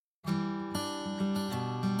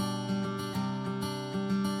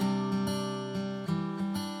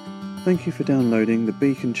Thank you for downloading the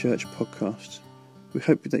Beacon Church podcast. We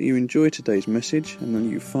hope that you enjoy today's message and that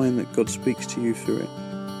you find that God speaks to you through it.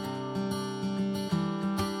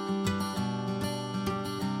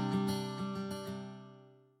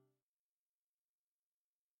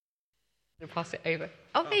 I'll pass it over.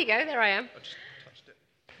 Oh, there you go. There I am. I just touched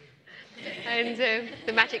it. And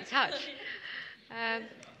the magic touch.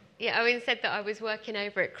 Owen said that I was working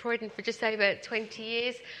over at Croydon for just over 20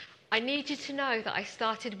 years. I need you to know that I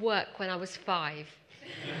started work when I was 5.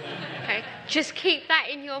 Okay? Just keep that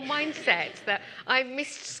in your mindset, that I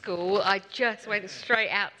missed school, I just went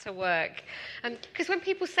straight out to work. Because when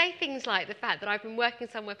people say things like the fact that I've been working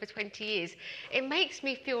somewhere for 20 years, it makes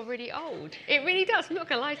me feel really old. It really does. I'm not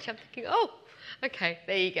going to lie to you. I'm thinking, oh, okay,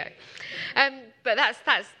 there you go. But that's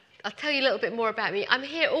I'll tell you a little bit more about me. I'm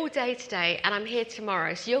here all day today and I'm here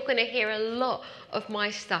tomorrow. So you're going to hear a lot of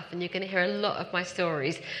my stuff and you're going to hear a lot of my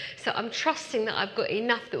stories. So I'm trusting that I've got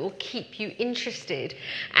enough that will keep you interested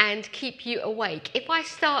and keep you awake. If I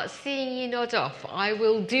start seeing you nod off, I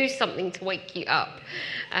will do something to wake you up.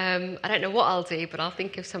 I don't know what I'll do, but I'll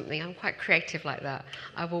think of something. I'm quite creative like that.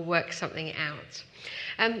 I will work something out.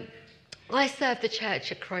 I serve the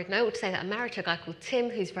church at Croydon. I ought to say that I'm married to a guy called Tim,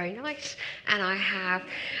 who's very nice, and I have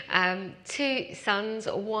 2 sons.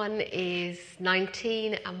 One is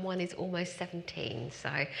 19 and one is almost 17. So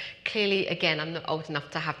clearly, again, I'm not old enough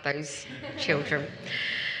to have those children.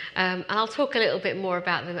 And I'll talk a little bit more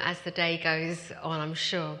about them as the day goes on, I'm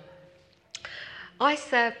sure. I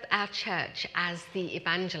serve our church as the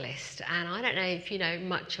evangelist, and I don't know if you know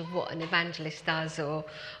much of what an evangelist does or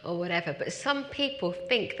whatever, but some people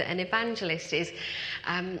think that an evangelist is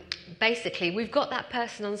basically, we've got that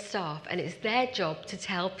person on staff and it's their job to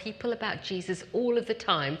tell people about Jesus all of the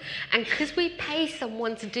time, and because we pay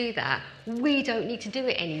someone to do that, we don't need to do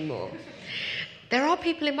it anymore. There are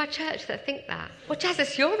people in my church that think that. Well, Jazz,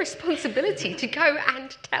 it's your responsibility to go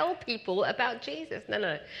and tell people about Jesus.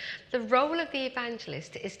 No. The role of the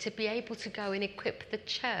evangelist is to be able to go and equip the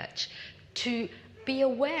church to be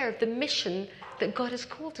aware of the mission that God has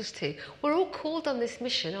called us to. We're all called on this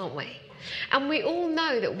mission, aren't we? And we all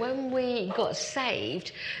know that when we got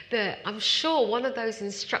saved, that I'm sure one of those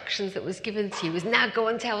instructions that was given to you was now go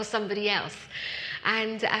and tell somebody else.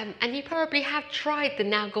 And you probably have tried the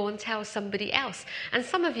now go and tell somebody else. And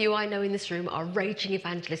some of you I know in this room are raging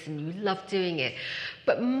evangelists and you love doing it.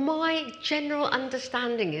 But my general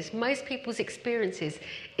understanding is most people's experiences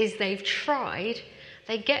is they've tried,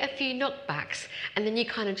 they get a few knockbacks, and then you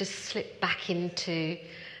kind of just slip back into,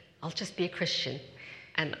 I'll just be a Christian.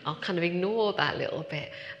 And I'll kind of ignore that little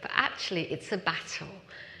bit. But actually, it's a battle.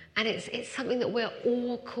 And it's something that we're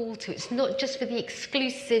all called to. It's not just for the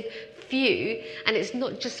exclusive few, and it's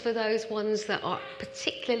not just for those ones that are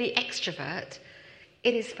particularly extrovert.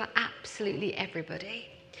 It is for absolutely everybody.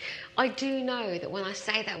 I do know that when I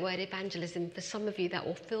say that word evangelism, for some of you that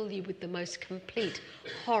will fill you with the most complete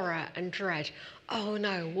horror and dread. Oh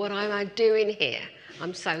no, what am I doing here?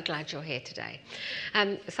 I'm so glad you're here today.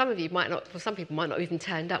 Some of you might not, well, some people might not even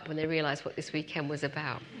turned up when they realised what this weekend was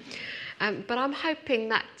about. But I'm hoping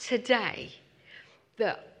that today,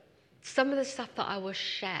 that some of the stuff that I will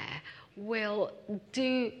share will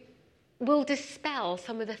dispel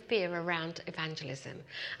some of the fear around evangelism.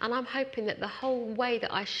 And I'm hoping that the whole way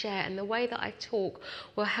that I share and the way that I talk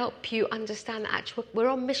will help you understand that actually we're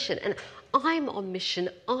on mission. And I'm on mission.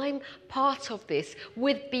 I'm part of this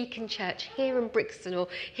with Beacon Church here in Brixton or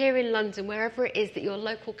here in London, wherever it is that your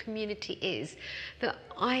local community is, that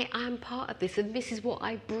I am part of this and this is what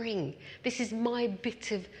I bring. This is my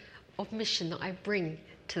bit of mission that I bring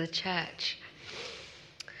to the church.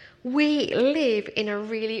 We live in a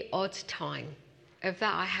really odd time. Of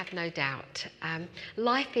that I have no doubt.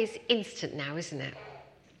 Life is instant now, isn't it?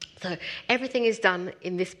 So everything is done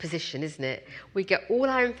in this position, isn't it? We get all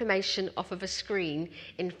our information off of a screen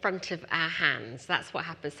in front of our hands. That's what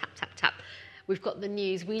happens, tap, tap, tap. We've got the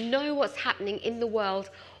news. We know what's happening in the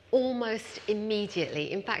world almost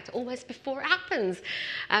immediately. In fact, almost before it happens.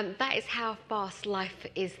 That is how fast life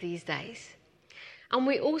is these days. And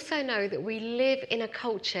we also know that we live in a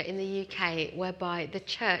culture in the UK whereby the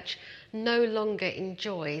church no longer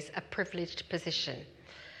enjoys a privileged position.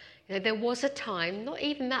 You know, there was a time, not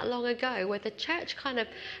even that long ago, where the church kind of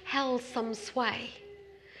held some sway.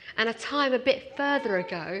 And a time a bit further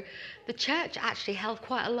ago, the church actually held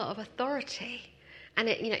quite a lot of authority. And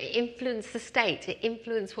it influenced the state, it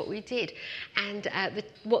influenced what we did. And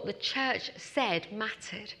what the church said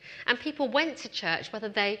mattered. And people went to church whether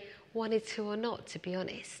they wanted to or not, to be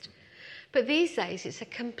honest. But these days, it's a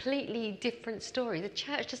completely different story. The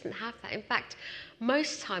church doesn't have that. In fact,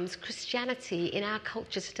 most times Christianity in our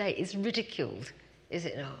culture today is ridiculed, is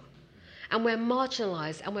it not? and we're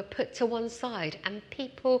marginalised and we're put to one side, and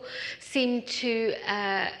people seem to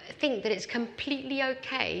think that it's completely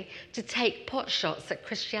okay to take pot shots at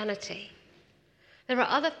Christianity. There are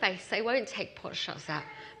other faiths they won't take pot shots at,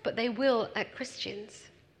 but they will at Christians,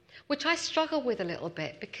 which I struggle with a little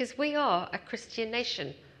bit because we are a Christian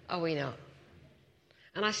nation, are we not?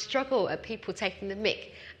 And I struggle at people taking the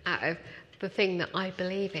mick out of the thing that I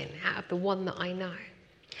believe in, out of the one that I know.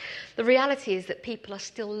 The reality is that people are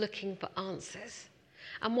still looking for answers.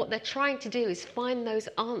 And what they're trying to do is find those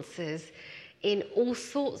answers in all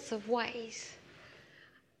sorts of ways.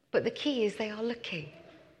 But the key is they are looking.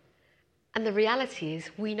 And the reality is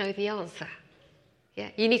we know the answer. Yeah,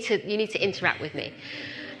 you need to interact with me.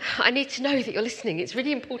 I need to know that you're listening. It's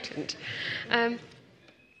really important.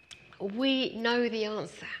 We know the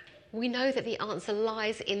answer. We know that the answer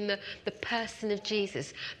lies in the person of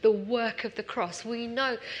Jesus, the work of the cross. We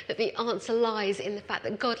know that the answer lies in the fact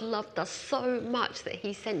that God loved us so much that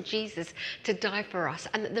he sent Jesus to die for us.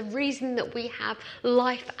 And that the reason that we have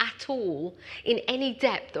life at all, in any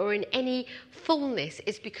depth or in any fullness,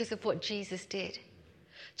 is because of what Jesus did.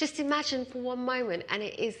 Just imagine for one moment, and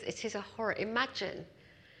it is a horror. Imagine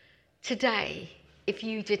today if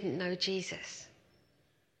you didn't know Jesus.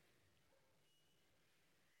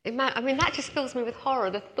 I mean, that just fills me with horror,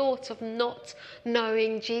 the thought of not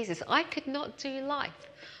knowing Jesus. I could not do life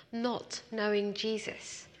not knowing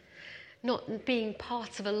Jesus, not being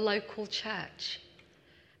part of a local church,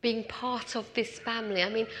 being part of this family. I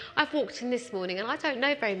mean, I've walked in this morning, and I don't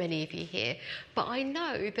know very many of you here, but I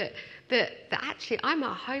know that actually I'm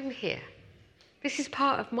at home here. This is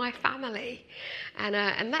part of my family, and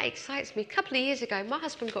that excites me. A couple of years ago, my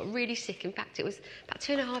husband got really sick. In fact, it was about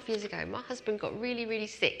 2.5 years ago. My husband got really, really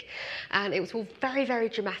sick, and it was all very, very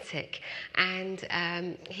dramatic. And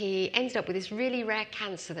he ended up with this really rare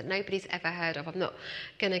cancer that nobody's ever heard of. I'm not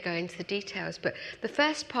going to go into the details, but the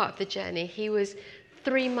first part of the journey, he was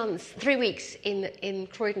 3 weeks in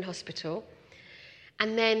Croydon Hospital.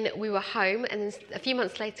 And then we were home, and then a few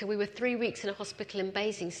months later, we were 3 weeks in a hospital in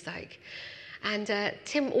Basingstoke. And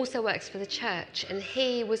Tim also works for the church, and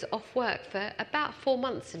he was off work for about 4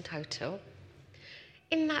 months in total.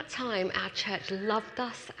 In that time, our church loved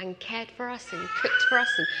us and cared for us and cooked for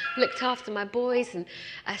us and looked after my boys and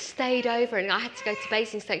stayed over. And I had to go to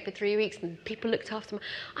Basingstoke for 3 weeks, and people looked after me.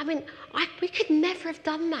 I mean, we could never have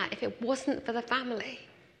done that if it wasn't for the family.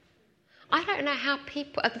 I don't know how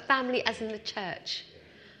people, the family as in the church,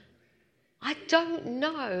 I don't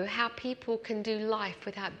know how people can do life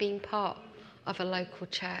without being part of a local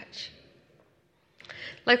church.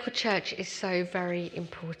 Local church is so very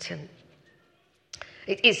important.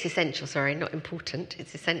 It is essential, not important,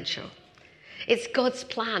 it's essential. It's God's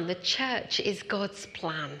plan. The church is God's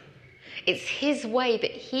plan. It's his way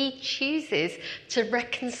that he chooses to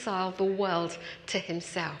reconcile the world to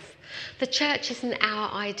himself. The church isn't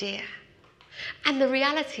our idea. And the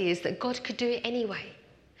reality is that God could do it anyway.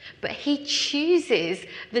 But he chooses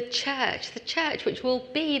the church which will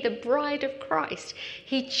be the bride of Christ.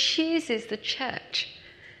 He chooses the church.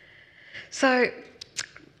 So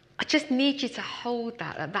I just need you to hold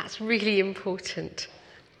that. That's really important.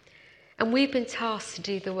 And we've been tasked to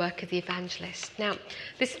do the work of the evangelist. Now,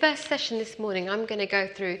 this first session this morning, I'm going to go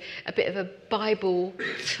through a bit of a Bible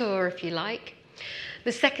tour, if you like.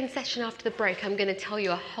 The second session after the break, I'm going to tell you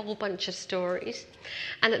a whole bunch of stories.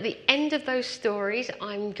 And at the end of those stories,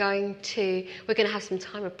 we're going to have some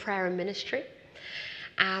time of prayer and ministry.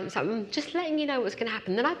 So I'm just letting you know what's going to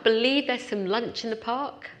happen. Then I believe there's some lunch in the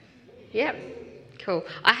park. Yep, cool.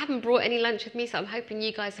 I haven't brought any lunch with me, so I'm hoping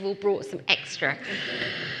you guys have all brought some extra.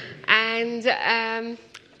 And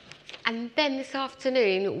then this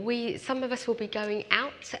afternoon, some of us will be going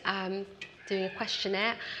out, doing a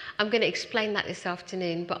questionnaire. I'm going to explain that this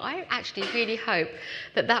afternoon, but I actually really hope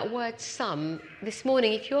that word some this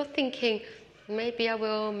morning, if you're thinking, maybe I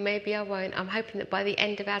will, maybe I won't, I'm hoping that by the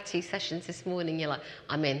end of our 2 sessions this morning, you're like,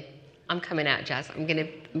 I'm in. I'm coming out, Jazz. I'm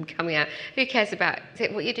coming out. Who cares about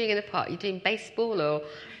what you're doing in the park? You're doing baseball or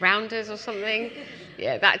rounders or something?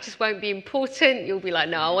 Yeah, that just won't be important. You'll be like,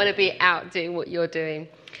 no, I want to be out doing what you're doing.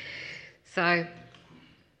 So,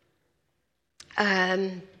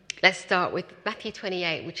 let's start with Matthew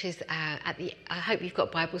 28, which is I hope you've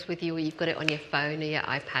got Bibles with you, or you've got it on your phone or your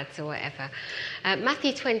iPads or whatever.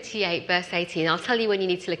 Matthew 28, verse 18. I'll tell you when you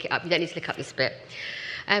need to look it up. You don't need to look up this bit.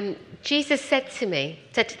 Jesus said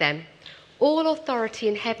to them, all authority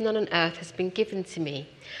in heaven and on earth has been given to me.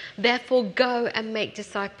 Therefore, go and make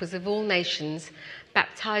disciples of all nations,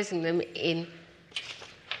 baptizing them in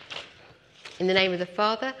the name of the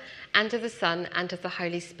Father and of the Son and of the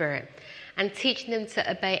Holy Spirit, and teaching them to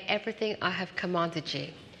obey everything I have commanded you.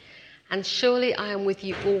 and surely I am with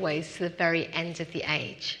you always to the very end of the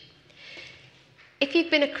age. If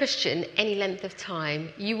you've been a Christian any length of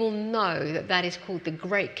time, you will know that that is called the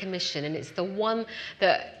Great Commission, and it's the one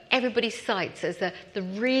that everybody cites as the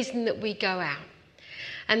reason that we go out.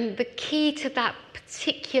 And the key to that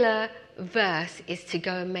particular verse is to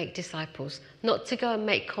go and make disciples, not to go and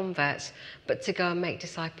make converts, but to go and make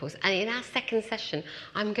disciples. And in our second session,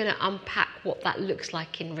 I'm going to unpack what that looks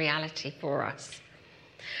like in reality for us.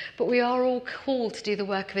 But we are all called to do the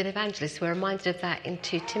work of an evangelist. We're reminded of that in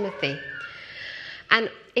 2 Timothy. And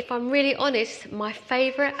if I'm really honest, my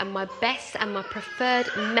favourite and my best and my preferred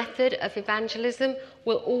method of evangelism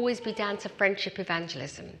will always be down to friendship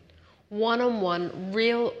evangelism. One-on-one,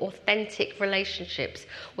 real, authentic relationships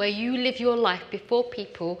where you live your life before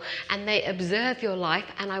people and they observe your life,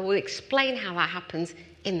 and I will explain how that happens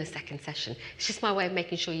in the second session. It's just my way of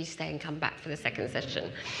making sure you stay and come back for the second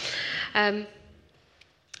session.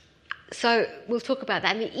 So we'll talk about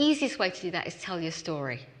that, and the easiest way to do that is tell your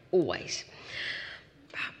story, always.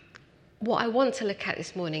 What I want to look at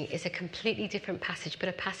this morning is a completely different passage, but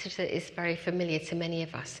a passage that is very familiar to many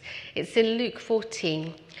of us. It's in Luke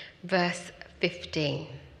 14, verse 15.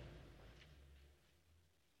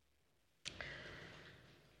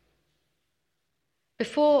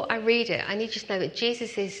 Before I read it, I need you to know that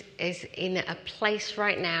Jesus is in a place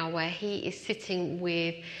right now where he is sitting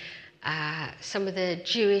with some of the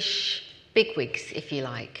Jewish bigwigs, if you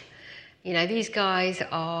like. You know, these guys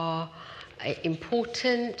are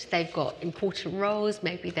important, they've got important roles,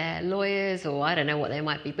 maybe they're lawyers or I don't know what they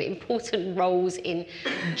might be, but important roles in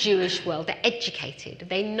Jewish world. They're educated,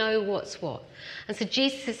 they know what's what. And so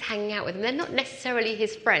Jesus is hanging out with them. They're not necessarily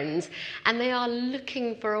his friends, and they are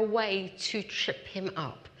looking for a way to trip him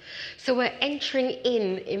up. So we're entering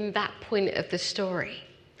in that point of the story.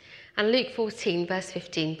 And Luke 14, verse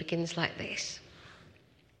 15 begins like this.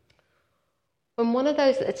 When one of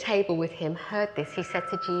those at the table with him heard this, he said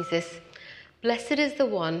to Jesus, "Blessed is the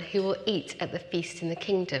one who will eat at the feast in the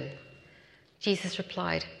kingdom." Jesus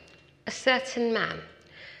replied, "A certain man."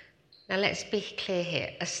 Now let's be clear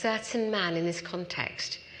here. A certain man in this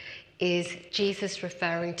context is Jesus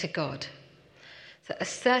referring to God. So a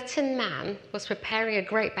certain man was preparing a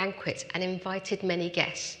great banquet and invited many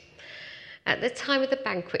guests. At the time of the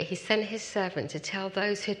banquet, he sent his servant to tell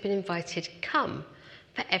those who had been invited, "Come,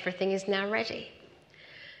 for everything is now ready."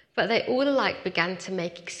 But they all alike began to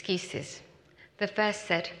make excuses. The first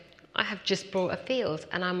said, "I have just bought a field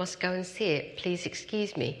and I must go and see it. Please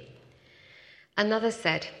excuse me." Another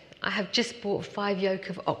said, "I have just bought 5 yoke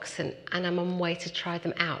of oxen and I'm on my way to try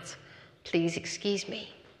them out. Please excuse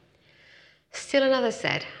me." Still another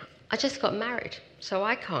said, "I just got married, so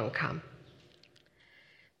I can't come."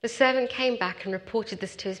 The servant came back and reported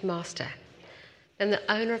this to his master. Then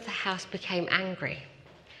the owner of the house became angry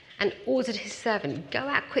and ordered his servant, "Go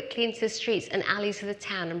out quickly into the streets and alleys of the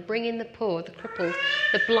town and bring in the poor, the crippled,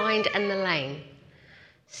 the blind and the lame."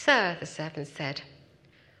 "Sir," the servant said,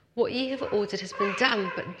 "what you have ordered has been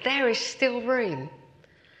done, but there is still room."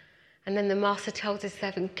 And then the master told his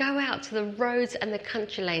servant, "Go out to the roads and the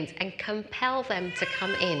country lanes and compel them to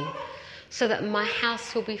come in, so that my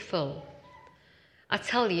house will be full. I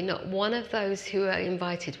tell you, not one of those who are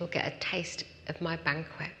invited will get a taste of my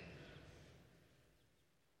banquet."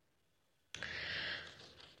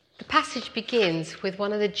 The passage begins with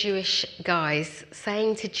one of the Jewish guys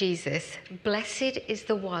saying to Jesus, "Blessed is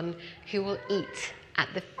the one who will eat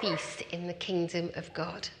at the feast in the kingdom of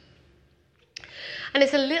God." And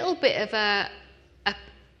it's a little bit of a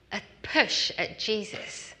push at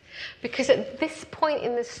Jesus, because at this point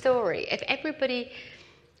in the story, if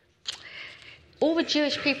all the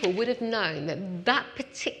Jewish people would have known that that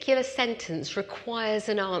particular sentence requires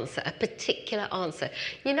an answer, a particular answer.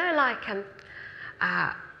 You know, like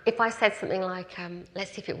if I said something like,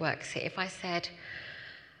 let's see if it works here. If I said,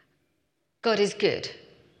 "God is good,"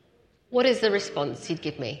 what is the response you'd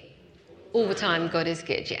give me? All the time, God is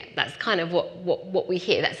good. Yeah, that's kind of what we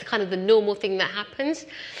hear. That's kind of the normal thing that happens.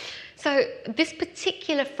 So this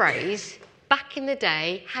particular phrase, back in the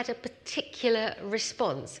day, had a particular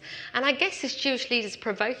response. And I guess this Jewish leader's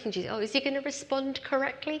provoking Jesus. Oh, is he going to respond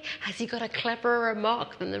correctly? Has he got a cleverer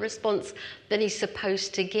remark than the response that he's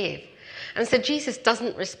supposed to give? And so Jesus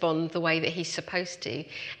doesn't respond the way that he's supposed to,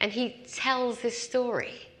 and he tells this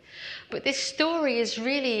story. But this story is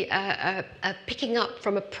really picking up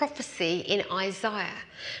from a prophecy in Isaiah.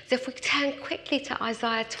 So if we turn quickly to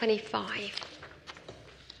Isaiah 25,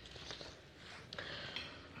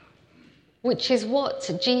 which is what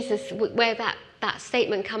Jesus, where that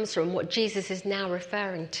statement comes from, what Jesus is now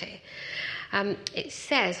referring to. It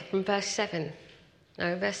says from verse 6,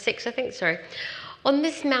 On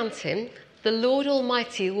this mountain, the Lord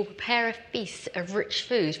Almighty will prepare a feast of rich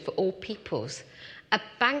food for all peoples, a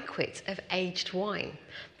banquet of aged wine,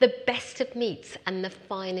 the best of meats and the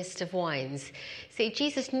finest of wines. See,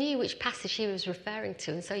 Jesus knew which passage he was referring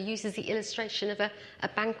to, and so he uses the illustration of a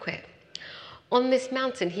banquet. On this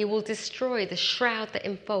mountain, he will destroy the shroud that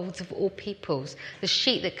enfolds of all peoples, the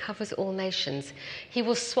sheet that covers all nations. He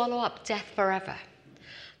will swallow up death forever.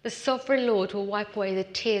 The sovereign Lord will wipe away the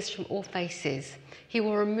tears from all faces. He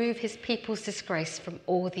will remove his people's disgrace from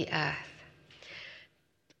all the earth.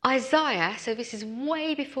 Isaiah, so this is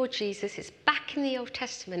way before Jesus, it's back in the Old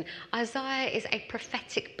Testament. Isaiah is a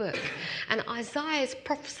prophetic book, and Isaiah is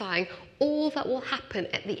prophesying all that will happen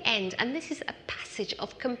at the end. And this is a passage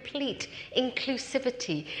of complete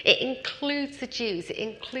inclusivity. It includes the Jews, it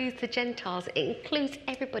includes the Gentiles, it includes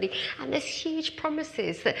everybody. And there's huge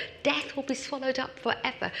promises that death will be swallowed up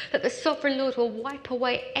forever, that the sovereign Lord will wipe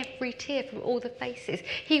away every tear from all the faces.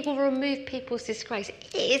 He will remove people's disgrace.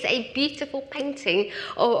 It is a beautiful painting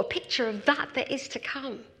or a picture of that is to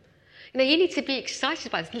come. You know, you need to be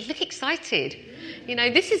excited by this. Look excited. You know,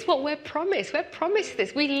 this is what we're promised. We're promised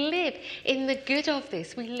this. We live in the good of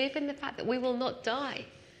this. We live in the fact that we will not die,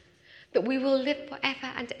 that we will live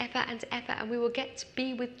forever and ever and ever, and we will get to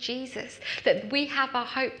be with Jesus, that we have a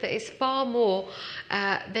hope that is far more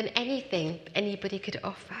than anything anybody could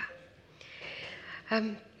offer.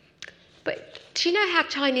 But do you know how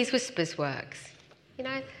Chinese whispers works? You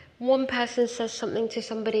know, one person says something to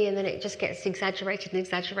somebody and then it just gets exaggerated,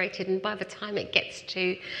 and by the time it gets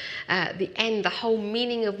to the end, the whole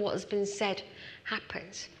meaning of what has been said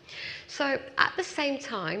happens. So at the same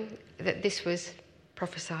time that this was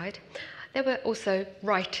prophesied, there were also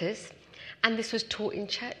writers, and this was taught in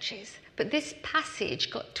churches. But this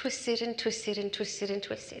passage got twisted and twisted and twisted and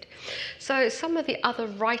twisted. So some of the other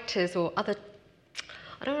writers, or other,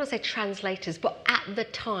 I don't want to say translators, but at the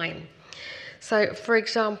time. So, for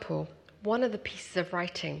example, one of the pieces of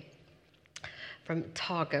writing from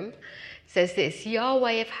Targum says this: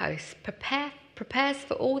 Yahweh of hosts prepares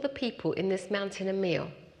for all the people in this mountain a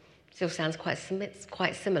meal. Still sounds quite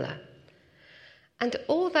similar. And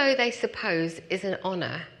although they suppose is an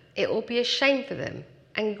honour, it will be a shame for them,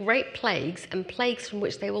 and great plagues, and plagues from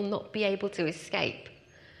which they will not be able to escape.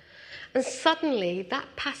 And suddenly,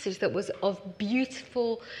 that passage that was of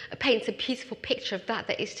beautiful, paints a beautiful picture of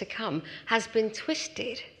that is to come, has been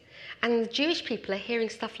twisted. And the Jewish people are hearing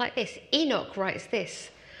stuff like this. Enoch writes this: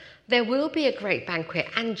 there will be a great banquet,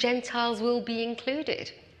 and Gentiles will be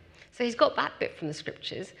included. So he's got that bit from the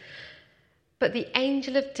scriptures. But the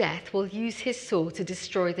angel of death will use his sword to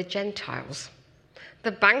destroy the Gentiles.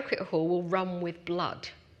 The banquet hall will run with blood.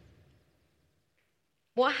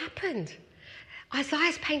 What happened?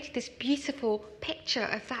 Isaiah's painted this beautiful picture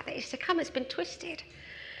of that is to come. It's been twisted.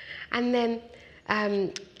 And then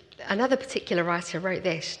another particular writer wrote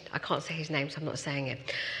this. I can't say his name, so I'm not saying it.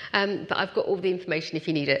 But I've got all the information if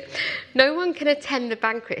you need it. No one can attend the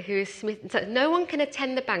banquet who is smitten. No one can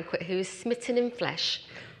attend the banquet who is smitten in flesh,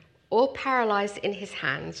 or paralysed in his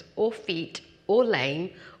hands, or feet, or lame,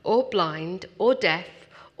 or blind, or deaf,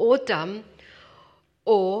 or dumb,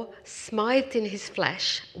 or smithed in his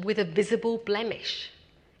flesh with a visible blemish.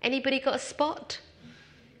 Anybody got a spot?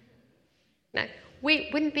 No, we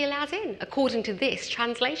wouldn't be allowed in, according to this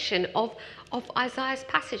translation of Isaiah's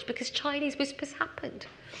passage, because Chinese whispers happened.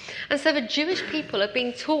 And so the Jewish people are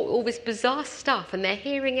being taught all this bizarre stuff, and they're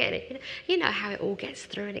hearing it, and you know how it all gets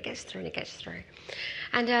through, and it gets through, and it gets through.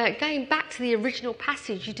 And going back to the original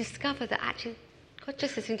passage, you discover that actually God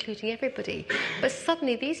just is including everybody. But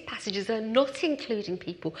suddenly these passages are not including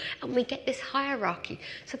people, and we get this hierarchy.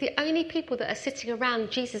 So the only people that are sitting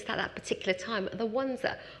around Jesus at that particular time are the ones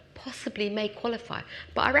that possibly may qualify.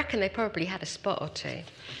 But I reckon they probably had a spot or two.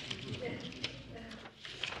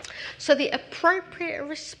 So the appropriate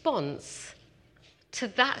response to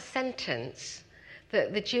that sentence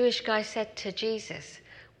that the Jewish guy said to Jesus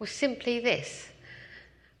was simply this: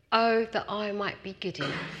 oh, that I might be good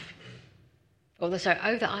enough. Oh,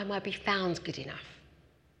 that I might be found good enough.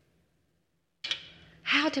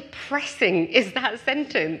 How depressing is that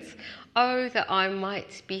sentence? Oh, that I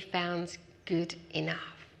might be found good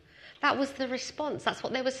enough. That was the response. That's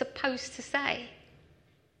what they were supposed to say.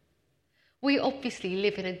 We obviously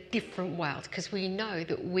live in a different world because we know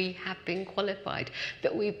that we have been qualified,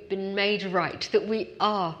 that we've been made right, that we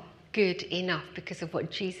are good enough because of what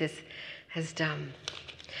Jesus has done.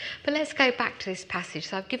 But let's go back to this passage.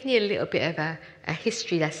 So I've given you a little bit of a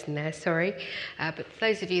history lesson there, sorry. But for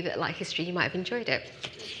those of you that like history, you might have enjoyed it.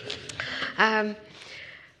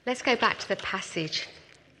 Let's go back to the passage.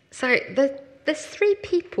 So there's three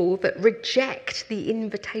people that reject the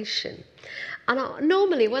invitation. And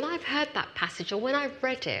normally when I've heard that passage or when I've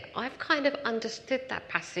read it, I've kind of understood that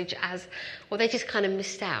passage as, well, they just kind of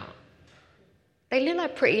missed out. They look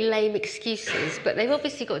like pretty lame excuses, but they've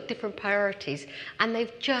obviously got different priorities and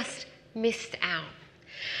they've just missed out.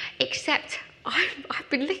 Except I've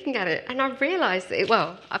been looking at it and I've realised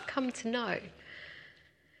that, I've come to know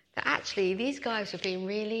that actually these guys were being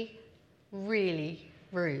really, really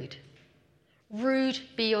rude. Rude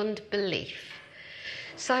beyond belief.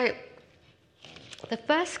 So the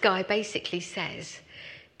first guy basically says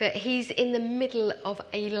that he's in the middle of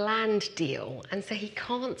a land deal and so he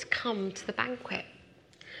can't come to the banquet.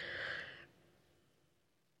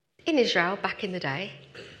 In Israel, back in the day,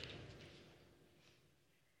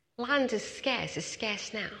 land is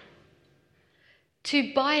scarce now.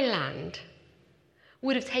 To buy land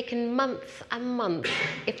would have taken months and months,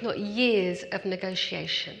 if not years, of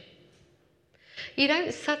negotiation. You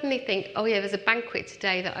don't suddenly think, oh yeah, there's a banquet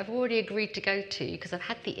today that I've already agreed to go to because I've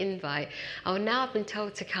had the invite. Oh, now I've been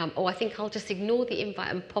told to come. Oh, I think I'll just ignore the invite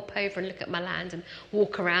and pop over and look at my land and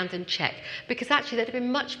walk around and check. Because actually there'd have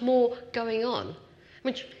been much more going on. I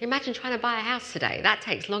mean, imagine trying to buy a house today. That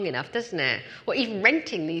takes long enough, doesn't it? Or even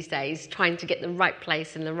renting these days, trying to get the right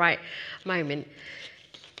place in the right moment.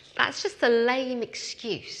 That's just a lame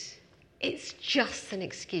excuse. It's just an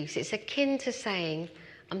excuse. It's akin to saying,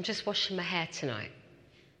 I'm just washing my hair tonight.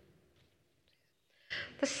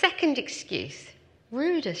 The second excuse,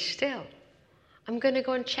 ruder still. I'm going to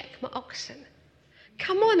go and check my oxen.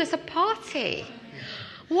 Come on, there's a party.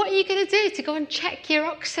 What are you going to do to go and check your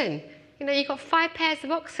oxen? You know, you've got 5 pairs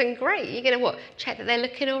of oxen, great. You're going to what? Check that they're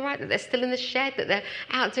looking all right, that they're still in the shed, that they're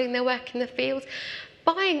out doing their work in the fields.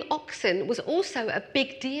 Buying oxen was also a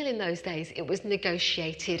big deal in those days. It was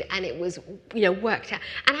negotiated and it was, worked out.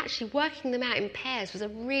 And actually working them out in pairs was a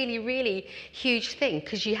really, really huge thing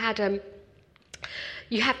because you have to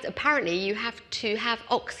have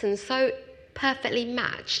oxen so perfectly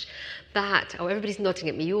matched that, everybody's nodding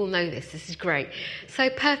at me, you all know this is great. So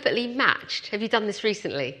perfectly matched. Have you done this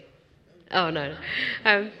recently? Oh, no.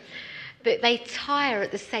 That they tire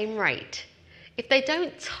at the same rate. If they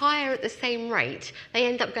don't tire at the same rate, they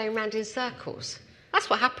end up going round in circles. That's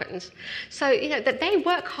what happens. So, that they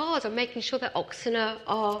work hard on making sure that oxen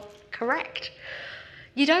are correct.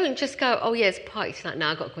 You don't just go, oh, yeah, it's a party tonight.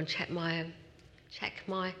 Now I've got to go and check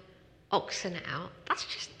my oxen out. That's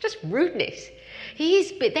just rudeness.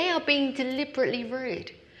 They are being deliberately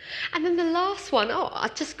rude. And then the last one, I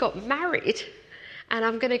just got married and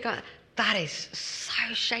I'm going to go, that is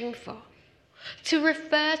so shameful. To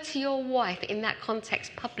refer to your wife in that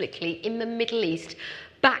context publicly in the Middle East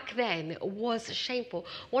back then was shameful.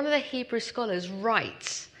 One of the Hebrew scholars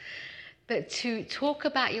writes that to talk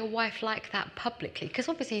about your wife like that publicly, because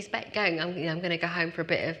obviously he's going, I'm going to go home for a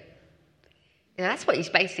bit of, that's what he's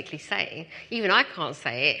basically saying. Even I can't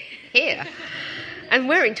say it here. And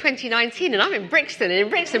we're in 2019 and I'm in Brixton, and in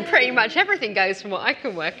Brixton pretty much everything goes from what I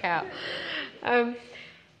can work out. One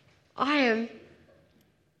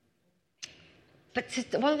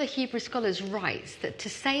of the Hebrew scholars writes that to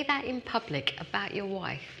say that in public about your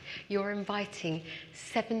wife, you're inviting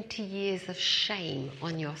 70 years of shame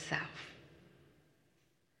on yourself.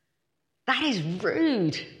 That is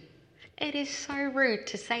rude. It is so rude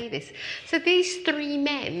to say this. So these 3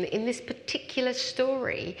 men in this particular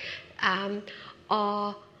story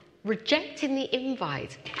are rejecting the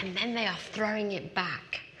invite and then they are throwing it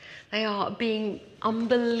back. They are being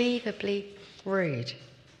unbelievably rude.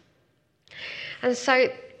 And so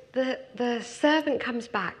the servant comes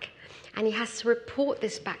back and he has to report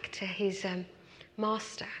this back to his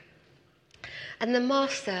master. And the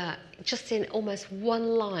master, just in almost one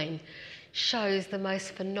line, shows the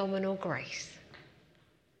most phenomenal grace.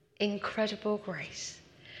 Incredible grace.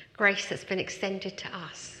 Grace that's been extended to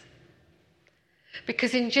us.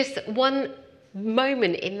 Because in just one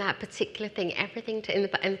moment in that particular thing, everything in the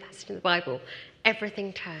passage in the Bible,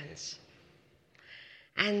 everything turns.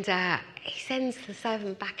 And he sends the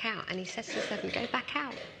servant back out and he says to the servant, go back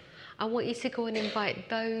out. I want you to go and invite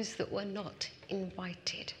those that were not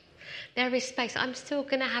invited. There is space. I'm still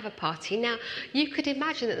going to have a party. Now, you could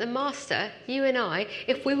imagine that the master, you and I,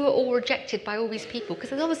 if we were all rejected by all these people, because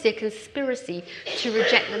there's obviously a conspiracy to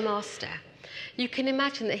reject the master, you can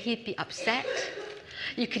imagine that he'd be upset.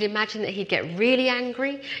 You could imagine that he'd get really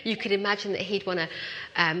angry. You could imagine that he'd want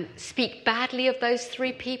to speak badly of those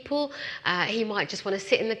three people. He might just want to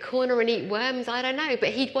sit in the corner and eat worms, I don't know. But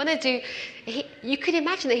he'd want to you could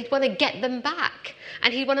imagine that he'd want to get them back.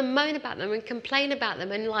 And he'd want to moan about them and complain about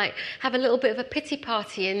them and like have a little bit of a pity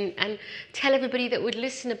party and tell everybody that would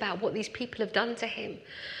listen about what these people have done to him.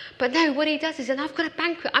 But no, what he does is, and I've got a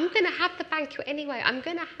banquet. I'm going to have the banquet anyway. I'm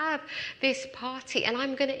going to have this party and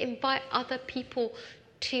I'm going to invite other people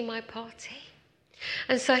to my party.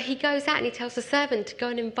 And so he goes out and he tells the servant to go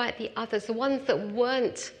and invite the others, the ones that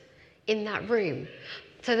weren't in that room.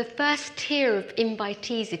 So the first tier of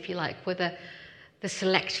invitees, if you like, were the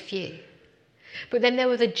select few. But then there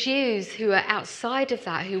were the Jews who were outside of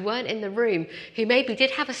that, who weren't in the room, who maybe did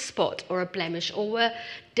have a spot or a blemish or were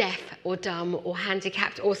deaf or dumb or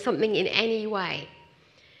handicapped or something in any way.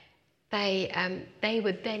 He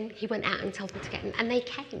went out and told them to get them, and they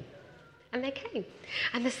came. And they came.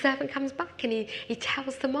 And the servant comes back and he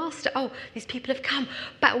tells the master, oh, these people have come,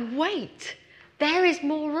 but wait, there is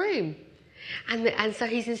more room. And so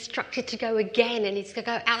he's instructed to go again, and he's to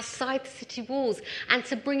go outside the city walls and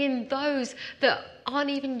to bring in those that aren't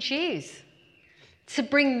even Jews, to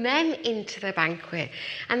bring them into the banquet.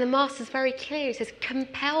 And the master's very clear. He says,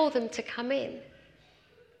 compel them to come in.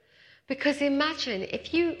 Because imagine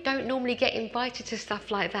if you don't normally get invited to stuff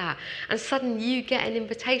like that and suddenly you get an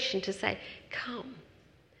invitation to say, come.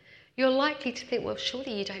 You're likely to think, well,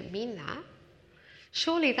 surely you don't mean that.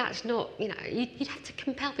 Surely that's not, you'd have to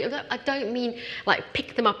compel people. I don't mean like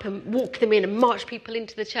pick them up and walk them in and march people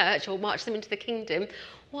into the church or march them into the kingdom.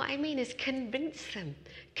 What I mean is convince them,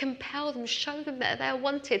 compel them, show them that they're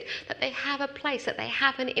wanted, that they have a place, that they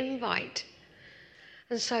have an invite.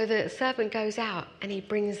 And so the servant goes out and he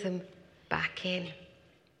brings them back in.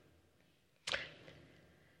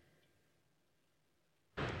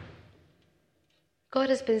 God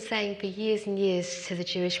has been saying for years and years to the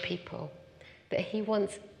Jewish people that he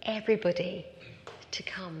wants everybody to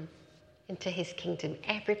come into his kingdom.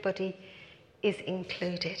 Everybody is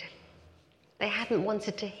included. They hadn't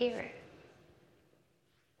wanted to hear it.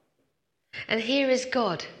 And here is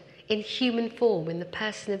God in human form, in the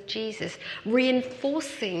person of Jesus,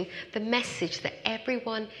 reinforcing the message that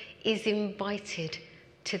everyone is invited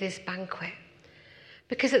to this banquet.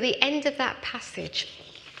 Because at the end of that passage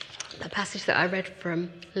that I read from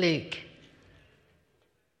Luke,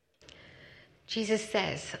 Jesus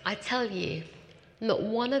says, I tell you, not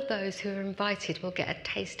one of those who are invited will get a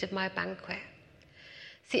taste of my banquet.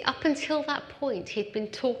 See, up until that point, he'd been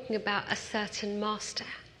talking about a certain master.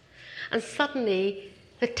 And suddenly,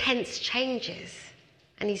 the tense changes,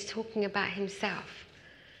 and he's talking about himself.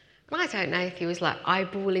 And I don't know if he was like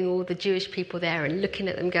eyeballing all the Jewish people there and looking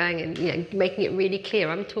at them going and, making it really clear,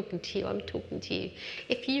 I'm talking to you, I'm talking to you.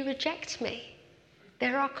 If you reject me,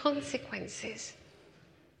 there are consequences.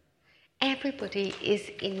 Everybody is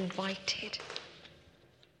invited.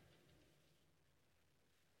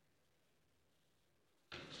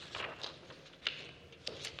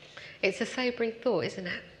 It's a sobering thought, isn't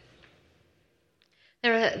it?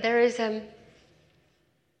 There's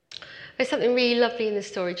something really lovely in the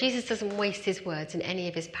story. Jesus doesn't waste his words in any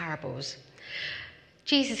of his parables.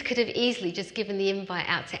 Jesus could have easily just given the invite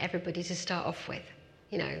out to everybody to start off with,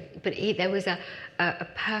 but there was a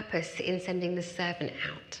purpose in sending the servant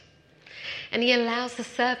out. And he allows the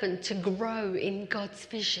servant to grow in God's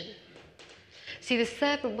vision. See, the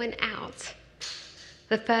servant went out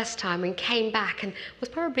the first time and came back and was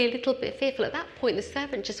probably a little bit fearful. At that point, the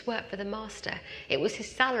servant just worked for the master. It was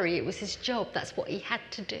his salary, it was his job, that's what he had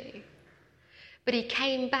to do. But he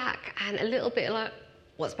came back and a little bit like,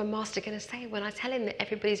 what's my master going to say when I tell him that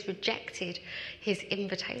everybody's rejected his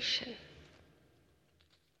invitation?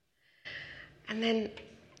 And then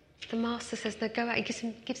the master says, no, go out. He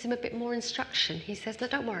gives him a bit more instruction. He says, no,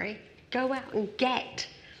 don't worry. Go out and get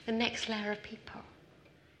the next layer of people.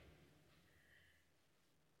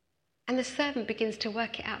 And the servant begins to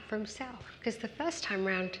work it out for himself. Because the first time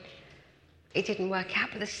round, it didn't work out.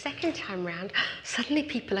 But the second time round, suddenly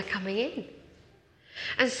people are coming in.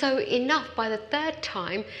 And so enough, by the third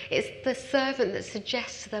time, it's the servant that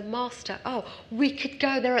suggests to the master, oh, we could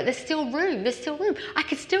go there. There's still room. I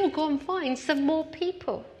could still go and find some more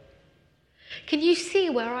people. Can you see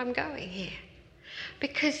where I'm going here?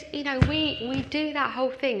 Because, we do that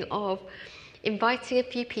whole thing of inviting a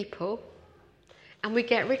few people and we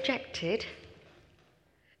get rejected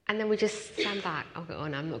and then we just stand back. Oh,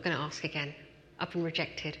 no, I'm not going to ask again. I've been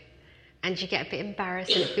rejected. And you get a bit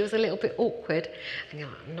embarrassed and it feels a little bit awkward. And you're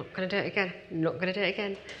like, I'm not going to do it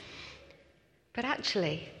again. But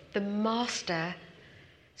actually, the master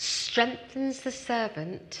strengthens the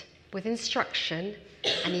servant with instruction,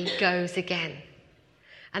 and he goes again.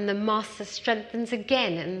 And the master strengthens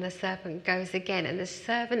again, and the servant goes again. And the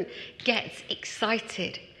servant gets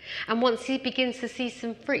excited. And once he begins to see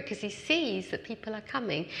some fruit, because he sees that people are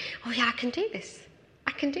coming, oh yeah, I can do this.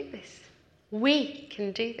 I can do this. We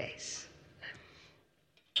can do this.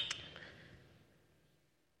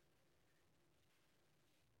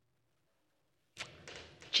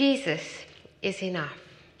 Jesus is enough.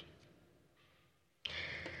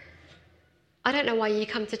 I don't know why you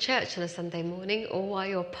come to church on a Sunday morning, or why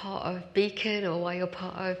you're part of Beacon, or why you're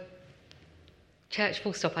part of church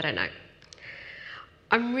full stop, I don't know.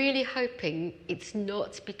 I'm really hoping it's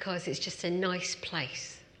not because it's just a nice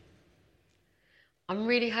place. I'm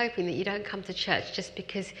really hoping that you don't come to church just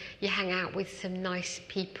because you hang out with some nice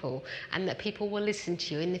people and that people will listen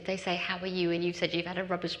to you. And if they say, how are you? And you've said you've had a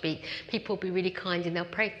rubbish week, people will be really kind and they'll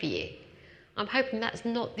pray for you. I'm hoping that's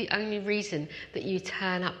not the only reason that you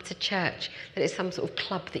turn up to church, that it's some sort of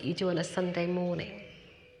club that you do on a Sunday morning.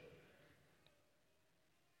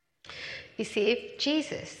 You see, if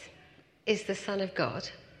Jesus is the Son of God,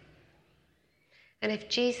 and if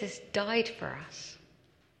Jesus died for us,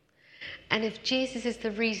 and if Jesus is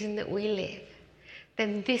the reason that we live,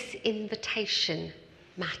 then this invitation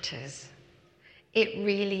matters. It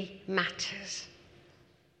really matters.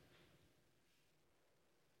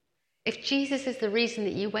 If Jesus is the reason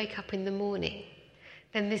that you wake up in the morning,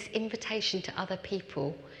 then this invitation to other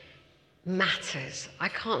people matters. I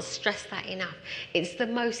can't stress that enough. It's the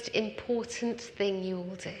most important thing you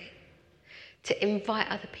will do, to invite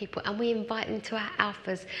other people. And we invite them to our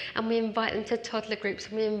alphas, and we invite them to toddler groups,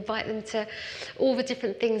 and we invite them to all the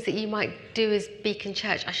different things that you might do as Beacon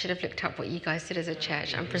Church. I should have looked up what you guys did as a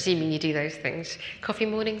church. I'm presuming you do those things. Coffee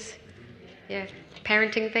mornings? Yeah.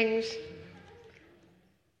 Parenting things?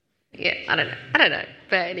 Yeah, I don't know.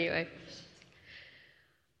 But anyway.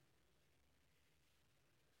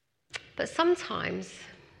 But sometimes,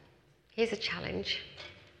 here's a challenge.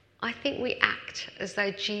 I think we act as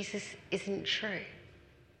though Jesus isn't true.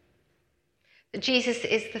 That Jesus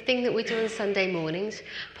is the thing that we do on Sunday mornings,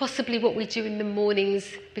 possibly what we do in the mornings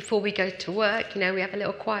before we go to work. You know, we have a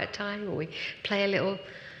little quiet time, or we play a little,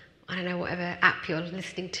 I don't know, whatever app you're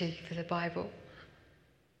listening to for the Bible.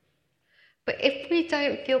 But if we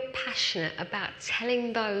don't feel passionate about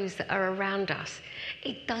telling those that are around us,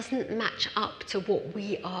 it doesn't match up to what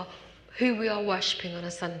we are, who we are worshipping on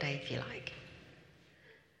a Sunday, if you like.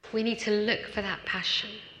 We need to look for that passion.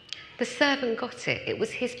 The servant got it. It was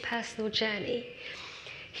his personal journey.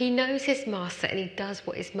 He knows his master and he does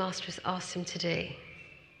what his master has asked him to do.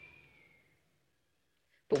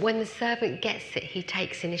 But when the servant gets it, he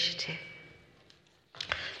takes initiative.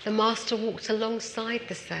 The master walked alongside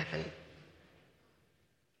the servant.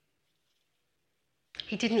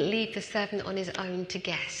 He didn't leave the servant on his own to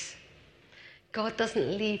guess. God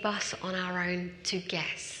doesn't leave us on our own to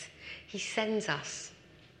guess. He sends us.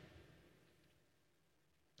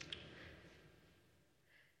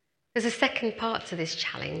 There's a second part to this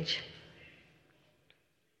challenge.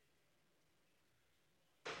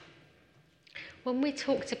 When we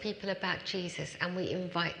talk to people about Jesus and we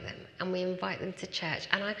invite them to church,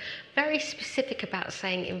 and I'm very specific about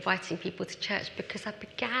saying inviting people to church because I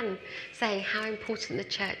began saying how important the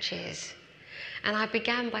church is. And I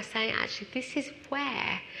began by saying, actually, this is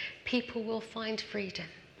where people will find freedom.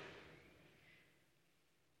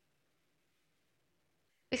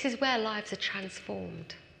 This is where lives are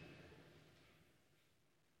transformed.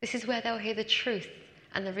 This is where they'll hear the truth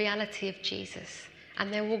and the reality of Jesus,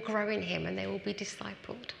 and they will grow in him and they will be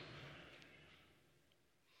discipled.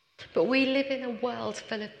 But we live in a world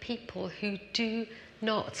full of people who do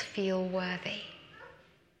not feel worthy.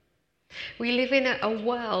 We live in a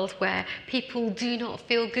world where people do not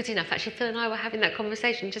feel good enough. Actually, Phil and I were having that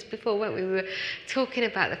conversation just before, weren't we? We were talking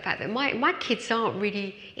about the fact that my kids aren't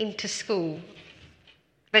really into school.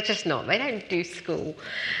 They're just not. They don't do school.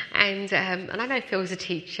 And I know Phil's a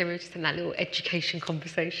teacher. We were just in that little education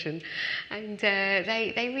conversation. And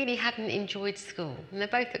they really haven't enjoyed school. And they're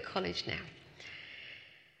both at college now.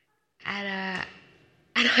 And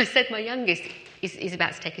I said my youngest is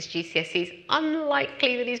about to take his GCSEs.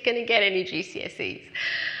 Unlikely that he's going to get any GCSEs.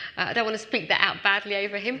 I don't want to speak that out badly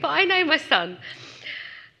over him, but I know my son.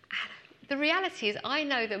 The reality is, I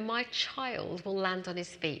know that my child will land on his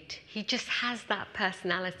feet. He just has that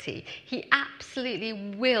personality. He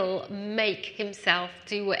absolutely will make himself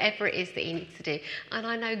do whatever it is that he needs to do. And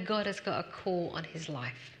I know God has got a call on his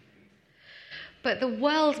life. But the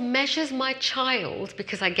world measures my child,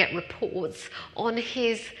 because I get reports, on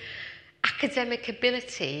his academic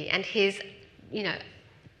ability and his,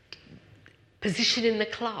 position in the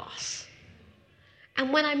class.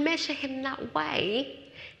 And when I measure him that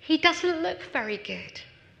way, he doesn't look very good.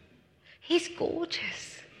 He's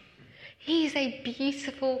gorgeous. He's a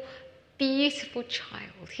beautiful, beautiful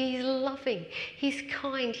child. He's loving. He's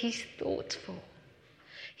kind. He's thoughtful.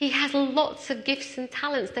 He has lots of gifts and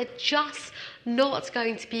talents. They're just not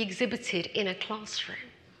going to be exhibited in a classroom.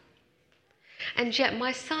 And yet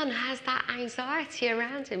my son has that anxiety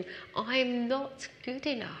around him. I'm not good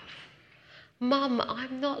enough. Mum,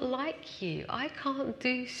 I'm not like you. I can't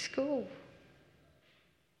do school.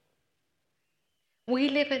 We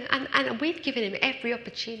live in, and we've given him every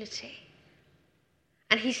opportunity.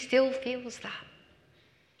 And he still feels that.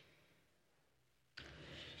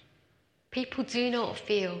 People do not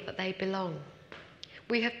feel that they belong.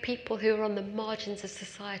 We have people who are on the margins of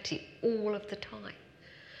society all of the time.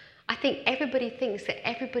 I think everybody thinks that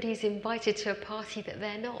everybody's invited to a party that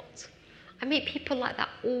they're not. I meet people like that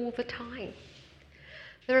all the time.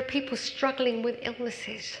 There are people struggling with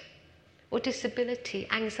illnesses or disability,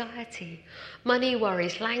 anxiety, money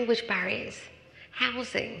worries, language barriers,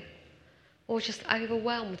 housing, or just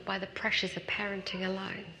overwhelmed by the pressures of parenting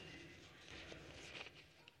alone.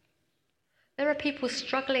 There are people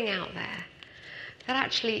struggling out there that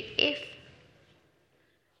actually,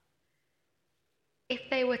 if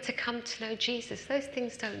they were to come to know Jesus, those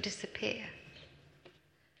things don't disappear,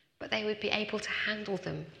 but they would be able to handle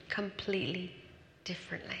them completely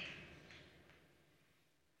differently.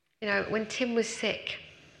 You know, when Tim was sick,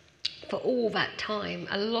 for all that time,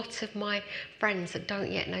 a lot of my friends that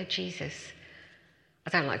don't yet know Jesus,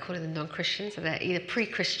 I don't like calling them non-Christians, so they're either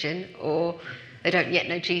pre-Christian or they don't yet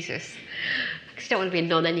know Jesus. Because you don't want to be a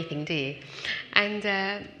non-anything, do you? And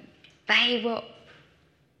they were,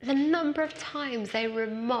 the number of times they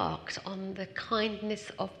remarked on the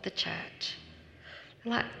kindness of the church.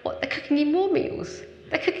 They're like, what, they're cooking you more meals?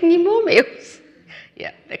 They're cooking you more meals?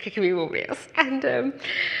 Yeah, they're cooking me more meals. And,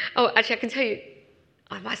 actually, I can tell you,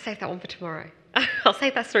 I might save that one for tomorrow. I'll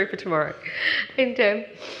save that story for tomorrow. And,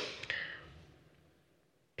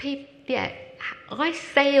 I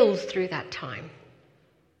sailed through that time.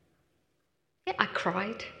 Yeah, I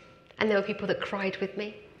cried. And there were people that cried with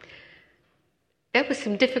me. There were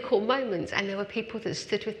some difficult moments, and there were people that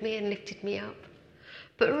stood with me and lifted me up.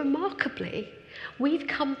 But remarkably, we've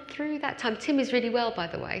come through that time. Tim is really well, by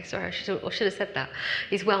the way. Sorry, I should have said that.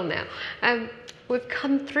 He's well now. We've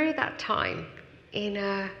come through that time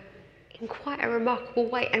in quite a remarkable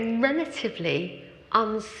way and relatively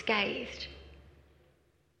unscathed.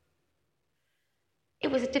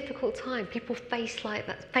 It was a difficult time. People face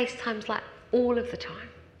times like all of the time.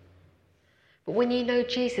 But when you know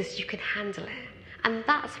Jesus, you can handle it. And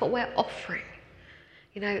that's what we're offering.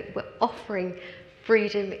 You know, we're offering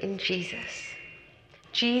freedom in Jesus.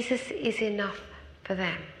 Jesus is enough for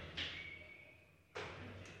them.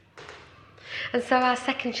 And so our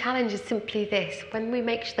second challenge is simply this. When we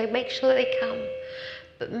make sure they come,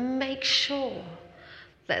 but make sure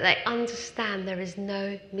that they understand there is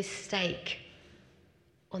no mistake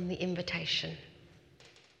on the invitation.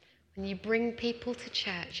 When you bring people to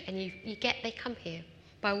church and they come here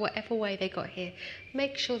by whatever way they got here,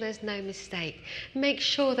 make sure there's no mistake. Make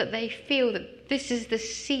sure that they feel that this is the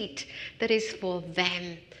seat that is for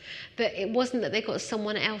them. That it wasn't that they got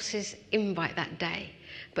someone else's invite that day,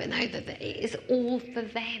 but know that it is all for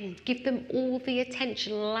them. Give them all the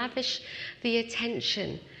attention, lavish the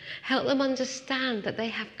attention. Help them understand that they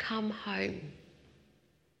have come home.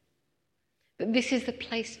 That this is the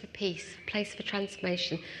place for peace, place for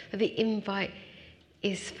transformation, that the invite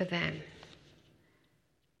is for them.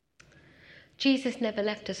 Jesus never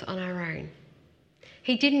left us on our own.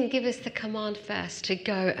 He didn't give us the command first to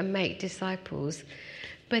go and make disciples,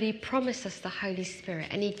 but he promised us the Holy Spirit,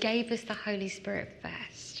 and he gave us the Holy Spirit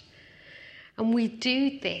first. And we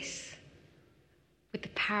do this with the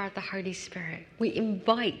power of the Holy Spirit. We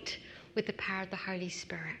invite with the power of the Holy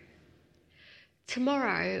Spirit.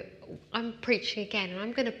 Tomorrow, I'm preaching again, and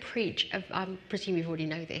I'm going to preach, I presume you already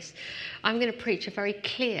know this, I'm going to preach a very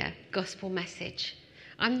clear gospel message.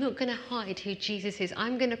 I'm not going to hide who Jesus is.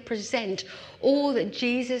 I'm going to present all that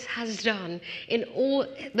Jesus has done in all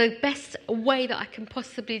the best way that I can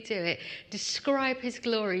possibly do it. Describe his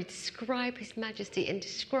glory, describe his majesty, and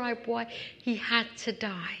describe why he had to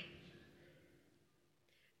die.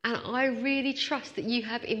 And I really trust that you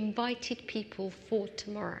have invited people for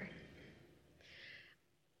tomorrow.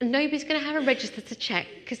 And nobody's going to have a register to check,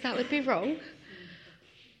 because that would be wrong.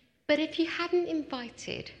 But if you hadn't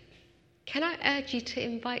invited, can I urge you to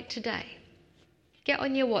invite today? Get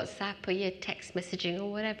on your WhatsApp or your text messaging or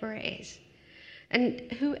whatever it is. And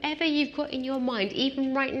whoever you've got in your mind,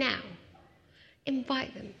 even right now,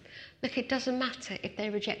 invite them. Look, it doesn't matter if they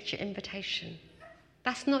reject your invitation.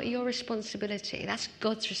 That's not your responsibility. That's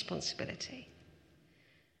God's responsibility.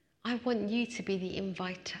 I want you to be the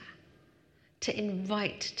inviter, to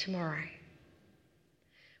invite tomorrow.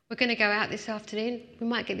 We're going to go out this afternoon. We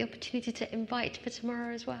might get the opportunity to invite for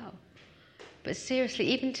tomorrow as well. But seriously,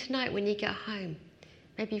 even tonight when you get home,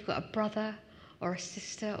 maybe you've got a brother or a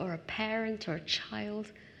sister or a parent or a child.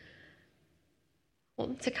 I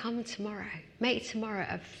want them to come tomorrow. Make tomorrow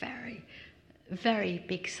a very, very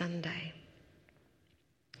big Sunday.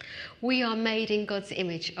 We are made in God's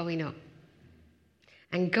image, are we not?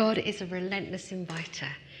 And God is a relentless inviter.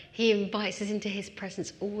 He invites us into his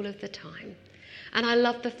presence all of the time. And I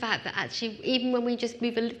love the fact that actually, even when we just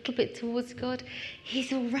move a little bit towards God,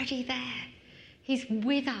 he's already there. He's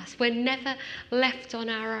with us. We're never left on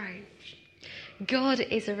our own. God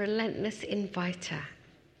is a relentless inviter.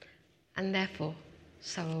 And therefore,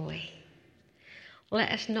 so are we.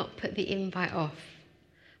 Let us not put the invite off,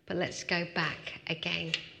 but let's go back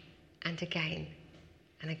again and again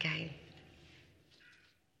and again.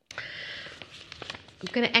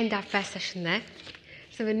 I'm going to end our first session there.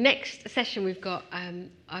 So the next session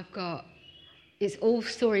it's all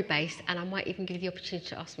story-based, and I might even give you the opportunity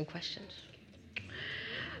to ask some questions.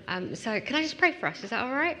 So can I just pray for us? Is that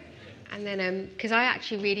all right? And then, because I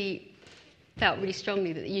actually really felt really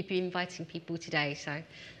strongly that you'd be inviting people today, so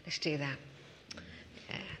let's do that.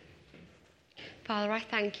 Father, I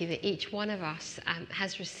thank you that each one of us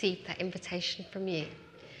has received that invitation from you.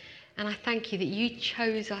 And I thank you that you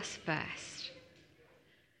chose us first.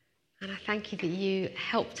 And I thank you that you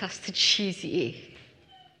helped us to choose you.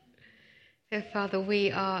 So, Father, we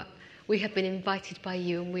have been invited by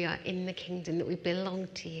you, and we are in the kingdom, that we belong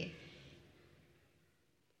to you.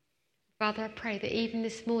 Father, I pray that even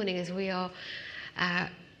this morning, as we are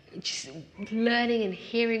just learning and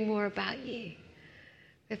hearing more about you,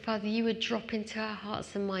 that, Father, you would drop into our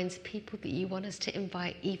hearts and minds people that you want us to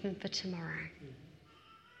invite even for tomorrow.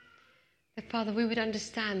 That, Father, we would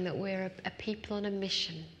understand that we're a people on a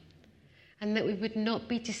mission, and that we would not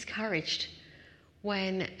be discouraged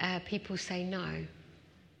when people say no.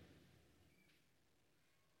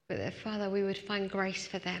 But that, Father, we would find grace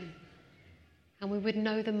for them, and we would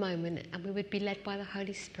know the moment, and we would be led by the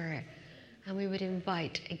Holy Spirit, and we would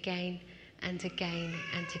invite again and again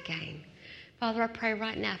and again. Father, I pray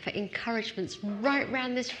right now for encouragements right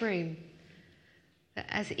around this room, that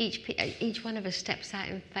as each one of us steps out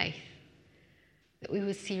in faith, that we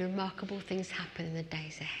would see remarkable things happen in the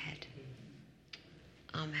days ahead.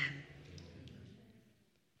 Amen.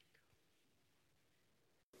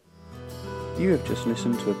 You have just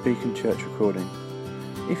listened to a Beacon Church recording.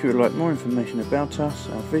 If you would like more information about us,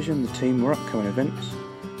 our vision, the team or upcoming events,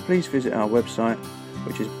 please visit our website,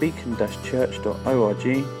 which is beacon-church.org.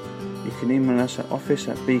 You can email us at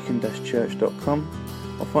office@beacon-church.com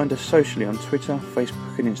or find us socially on Twitter,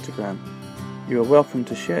 Facebook and Instagram. You are welcome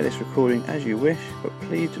to share this recording as you wish, but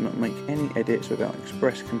please do not make any edits without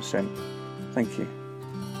express consent. Thank you.